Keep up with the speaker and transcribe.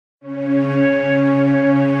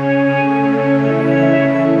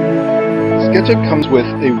project comes with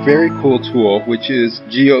a very cool tool, which is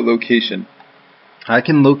geolocation. I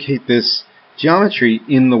can locate this geometry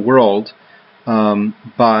in the world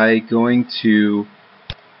by going to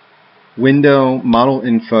Window, Model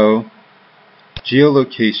Info,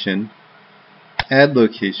 Geolocation, Add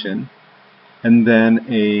Location, and then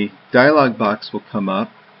a dialog box will come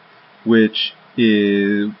up, which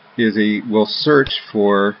will search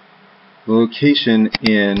for the location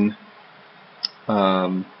in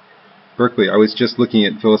Berkeley. I was just looking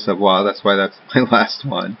at Villa Savoye, that's why that's my last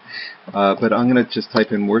one. But I'm going to just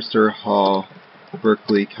type in Worcester Hall,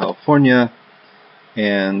 Berkeley, California,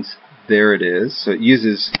 and there it is. So it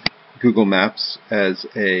uses Google Maps as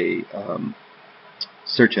a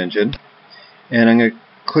search engine. And I'm going to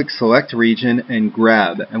click Select Region and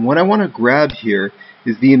Grab. And what I want to grab here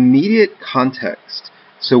is the immediate context.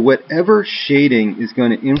 So whatever shading is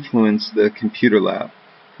going to influence the computer lab.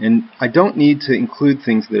 And I don't need to include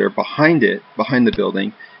things that are behind it, behind the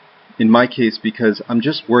building, in my case, because I'm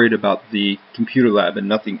just worried about the computer lab and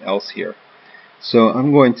nothing else here. So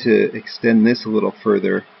I'm going to extend this a little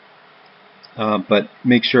further, but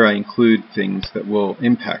make sure I include things that will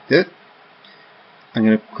impact it. I'm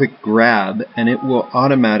going to click Grab, and it will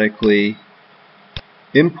automatically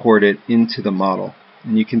import it into the model.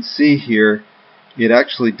 And you can see here, it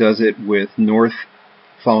actually does it with north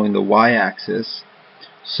following the y-axis.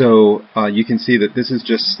 So you can see that this is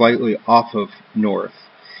just slightly off of north.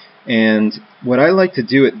 And what I like to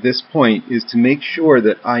do at this point is to make sure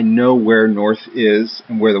that I know where north is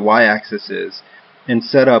and where the y-axis is, and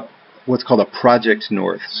set up what's called a project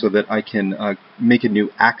north so that I can make a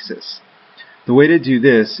new axis. The way to do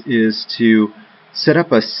this is to set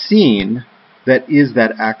up a scene that is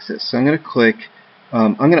that axis. So I'm going to click,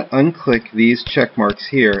 I'm going to unclick these check marks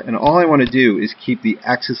here, and all I want to do is keep the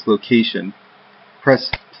axis location.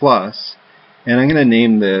 Press plus, and I'm going to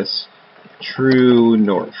name this True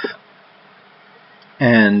North.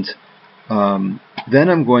 And then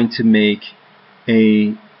I'm going to make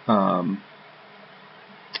a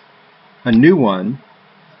new one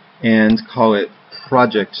and call it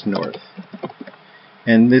Project North.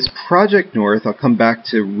 And this Project North, I'll come back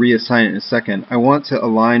to reassign it in a second. I want to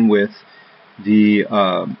align with the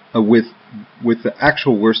with the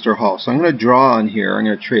actual Worcester Hall. So I'm going to draw on here. I'm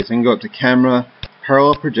going to trace. I'm going to go up to Camera,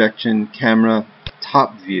 Parallel Projection, Camera,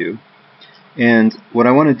 Top View. And what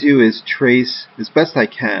I want to do is trace, as best I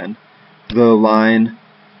can, the line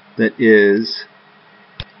that is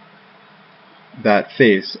that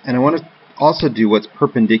face. And I want to also do what's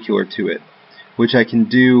perpendicular to it, which I can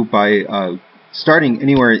do by starting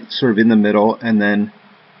anywhere sort of in the middle, and then,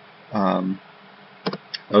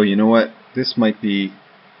 oh, you know what? This might be,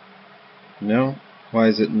 no? Why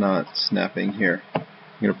is it not snapping here?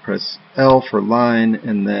 I'm going to press L for line,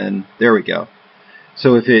 and then there we go.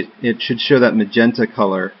 So if it should show that magenta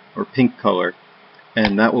color or pink color,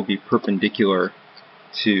 and that will be perpendicular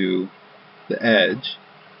to the edge.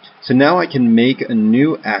 So now I can make a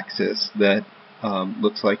new axis that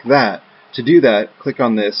looks like that. To do that, click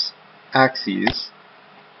on this axes,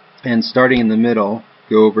 and starting in the middle,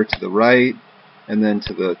 go over to the right, and then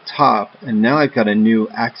to the top, and now I've got a new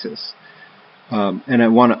axis. And I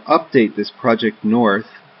want to update this Project North,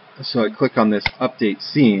 so I click on this Update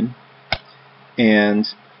Scene, and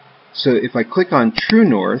so if I click on True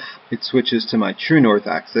North, it switches to my True North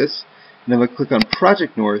axis, and if I click on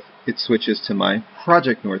Project North, it switches to my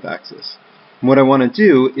Project North axis. And what I want to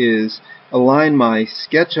do is align my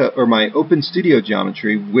SketchUp or my Open Studio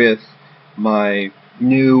geometry with my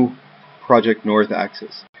new Project North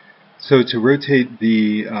axis. So to rotate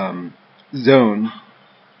the zone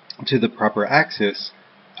to the proper axis,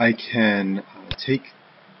 I can take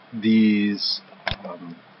these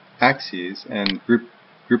axes and group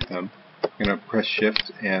them. I'm going to press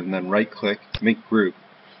Shift and then right click to make group,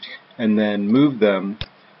 and then move them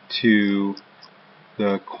to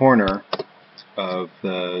the corner of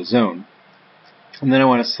the zone. And then I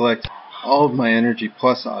want to select all of my Energy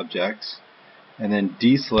Plus objects, and then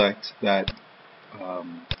deselect that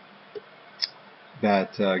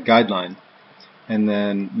guideline, and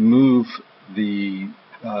then move the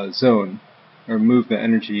zone, or move the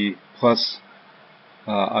Energy Plus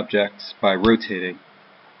objects by rotating.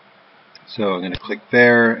 So I'm going to click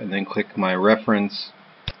there, and then click my reference,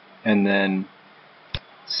 and then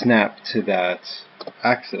snap to that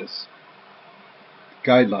axis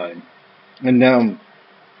guideline. And now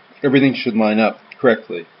everything should line up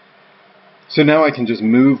correctly. So now I can just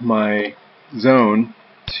move my zone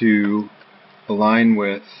to align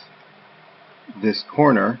with this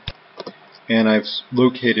corner, and I've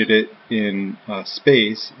located it in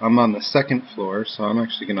space. I'm on the second floor, so I'm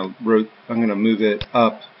actually going to move it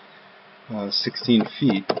up 16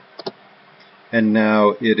 feet, and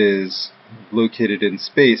now it is located in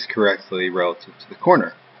space correctly relative to the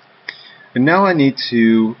corner. And now I need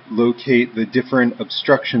to locate the different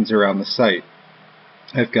obstructions around the site.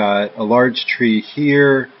 I've got a large tree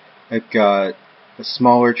here, I've got a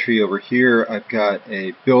smaller tree over here, I've got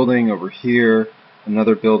a building over here,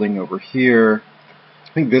 another building over here.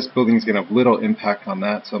 I think this building is going to have little impact on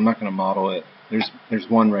that, so I'm not going to model it. There's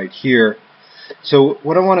one right here. So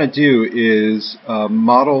what I want to do is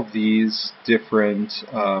model these different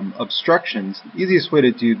obstructions. The easiest way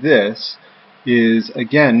to do this is,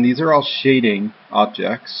 again, these are all shading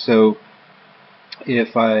objects. So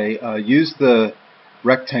if I use the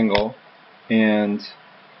rectangle and,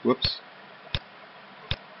 whoops,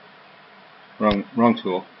 wrong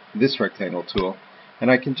tool, this rectangle tool, and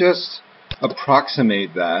I can just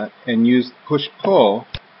approximate that and use push-pull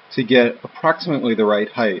to get approximately the right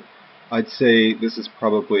height. I'd say this is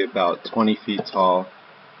probably about 20 feet tall.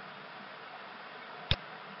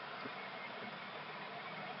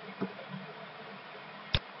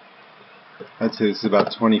 I'd say this is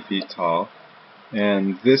about 20 feet tall.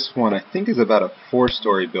 And this one I think is about a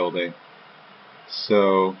 4-story building.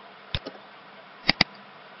 So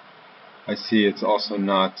I see it's also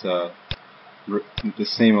not the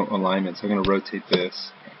same alignment. So I'm going to rotate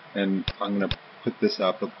this, and I'm going to put this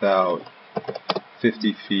up about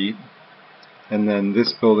 50 feet. And then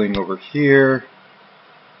this building over here,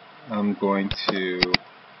 I'm going to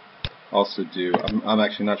also do, I'm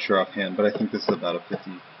actually not sure offhand, but I think this is about a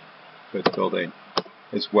 50-foot building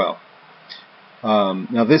as well.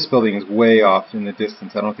 Now this building is way off in the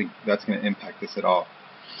distance. I don't think that's going to impact this at all.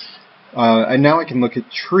 And now I can look at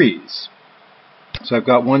trees. So I've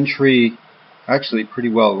got one tree actually pretty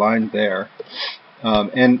well aligned there.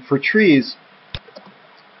 And for trees,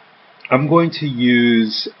 I'm going to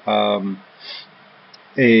use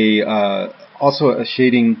also a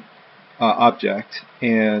shading object,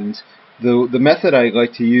 and the method I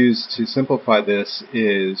like to use to simplify this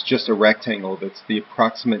is just a rectangle that's the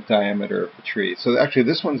approximate diameter of the tree. So actually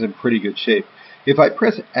this one's in pretty good shape. If I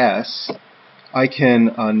press S, I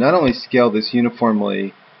can not only scale this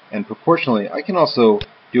uniformly and proportionally, I can also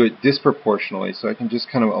do it disproportionately, so I can just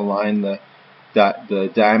kind of align the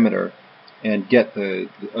diameter and get a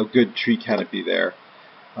good tree canopy there.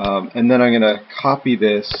 And then I'm going to copy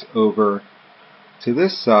this over to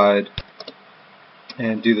this side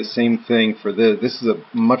and do the same thing for this. This is a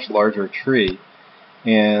much larger tree,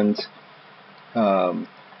 and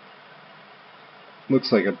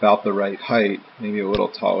looks like about the right height, maybe a little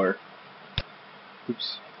taller.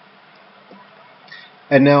 Oops.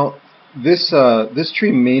 And now this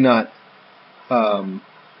tree may not.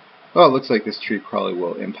 Well, it looks like this tree probably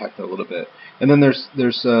will impact it a little bit. And then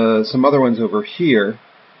there's some other ones over here.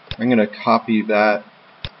 I'm going to copy that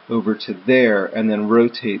over to there and then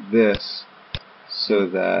rotate this so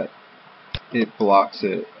that it blocks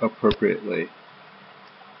it appropriately.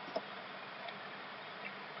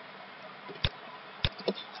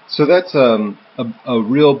 So that's a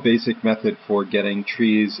real basic method for getting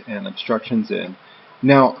trees and obstructions in.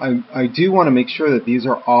 Now I do want to make sure that these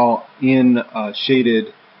are all in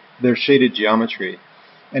shaded geometry.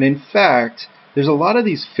 And in fact, there's a lot of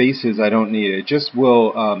these faces I don't need. It just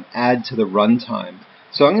will add to the runtime.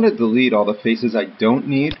 So I'm going to delete all the faces I don't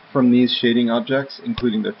need from these shading objects,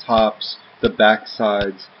 including the tops, the back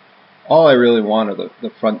sides. All I really want are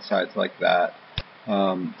the front sides like that.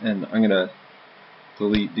 And I'm going to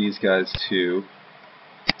delete these guys too.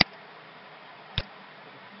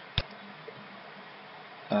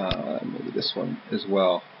 Maybe this one as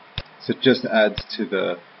well. So it just adds to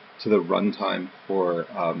the runtime for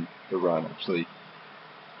the run. Actually,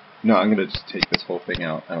 no, I'm going to just take this whole thing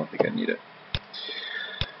out. I don't think I need it.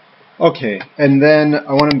 Okay, and then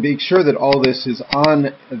I want to make sure that all this is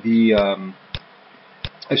on the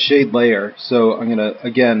a shade layer. So I'm going to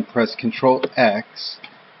again press Control X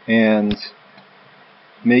and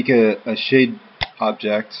make a shade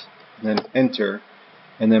object, and then enter,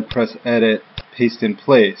 and then press Edit, paste in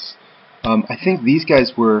place. I think these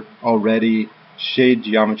guys were already shade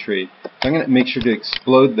geometry. So I'm going to make sure to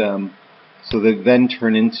explode them so they then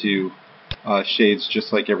turn into shades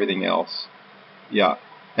just like everything else. Yeah.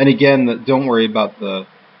 And again, don't worry about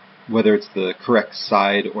whether it's the correct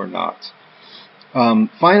side or not.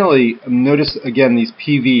 Finally, notice again these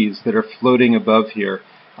PVs that are floating above here.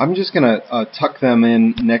 I'm just going to tuck them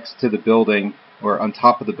in next to the building, or on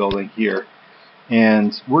top of the building here.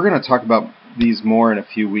 And we're going to talk about these more in a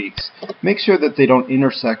few weeks. Make sure that they don't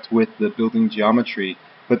intersect with the building geometry,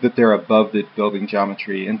 but that they're above the building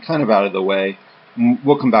geometry and kind of out of the way.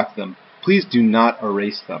 We'll come back to them. Please do not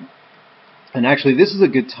erase them. And actually, this is a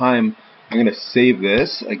good time I'm going to save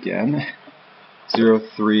this again,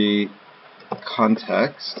 03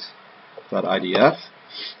 context.idf.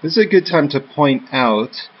 This is a good time to point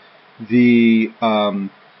out that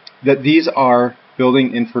these are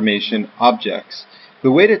building information objects.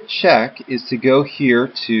 The way to check is to go here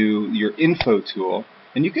to your info tool,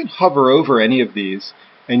 and you can hover over any of these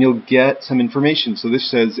and you'll get some information. So this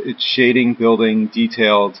says it's shading, building,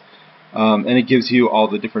 detailed, and it gives you all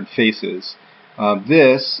the different faces.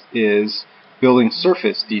 This is building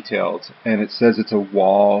surface detailed, and it says it's a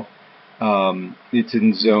wall, it's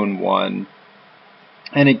in zone 1,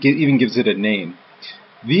 and it even gives it a name.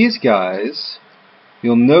 These guys,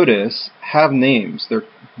 you'll notice, have names.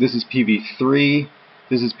 This is PV3,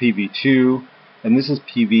 this is PV2, and this is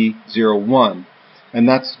PV01. And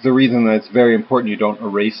that's the reason that it's very important you don't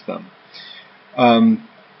erase them.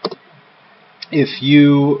 If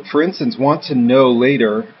you, for instance, want to know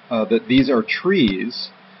later that these are trees,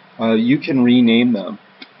 you can rename them.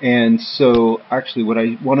 And so actually what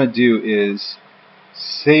I want to do is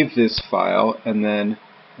save this file, and then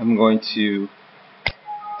I'm going to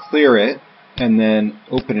clear it and then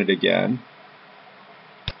open it again.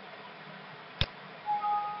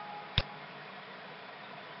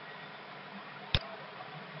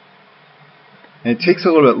 And it takes a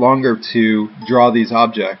little bit longer to draw these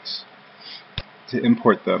objects, to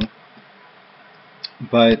import them.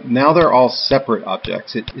 But now they're all separate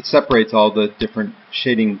objects. It separates all the different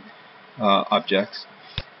shading objects.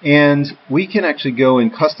 And we can actually go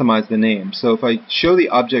and customize the name. So if I show the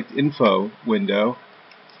object info window,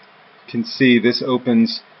 you can see this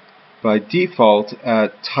opens by default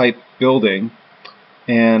at type building.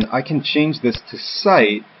 And I can change this to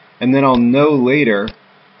site, and then I'll know later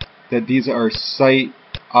that these are site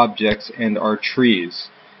objects and are trees.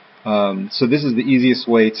 So this is the easiest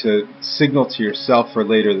way to signal to yourself for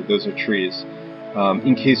later that those are trees,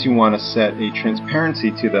 in case you want to set a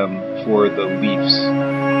transparency to them for the leaves.